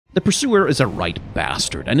The Pursuer is a right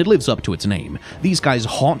bastard, and it lives up to its name. These guys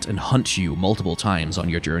haunt and hunt you multiple times on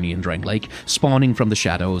your journey in Drang Lake, spawning from the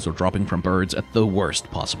shadows or dropping from birds at the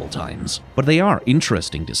worst possible times. But they are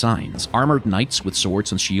interesting designs, armored knights with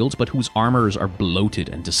swords and shields, but whose armors are bloated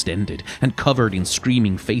and distended, and covered in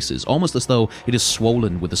screaming faces, almost as though it is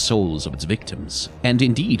swollen with the souls of its victims. And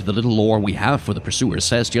indeed, the little lore we have for the Pursuer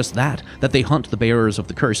says just that they hunt the bearers of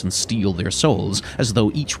the curse and steal their souls, as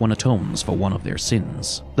though each one atones for one of their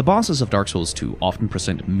sins. The bosses of Dark Souls 2 often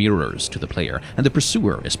present mirrors to the player, and the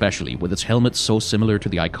Pursuer, especially with its helmet so similar to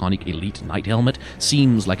the iconic Elite Knight helmet,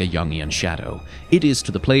 seems like a Jungian shadow. It is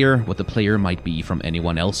to the player what the player might be from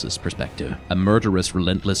anyone else's perspective. A murderous,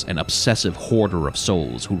 relentless, and obsessive hoarder of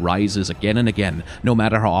souls who rises again and again, no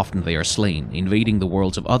matter how often they are slain, invading the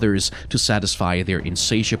worlds of others to satisfy their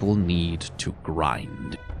insatiable need to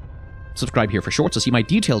grind. Subscribe here for shorts to see my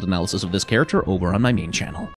detailed analysis of this character over on my main channel.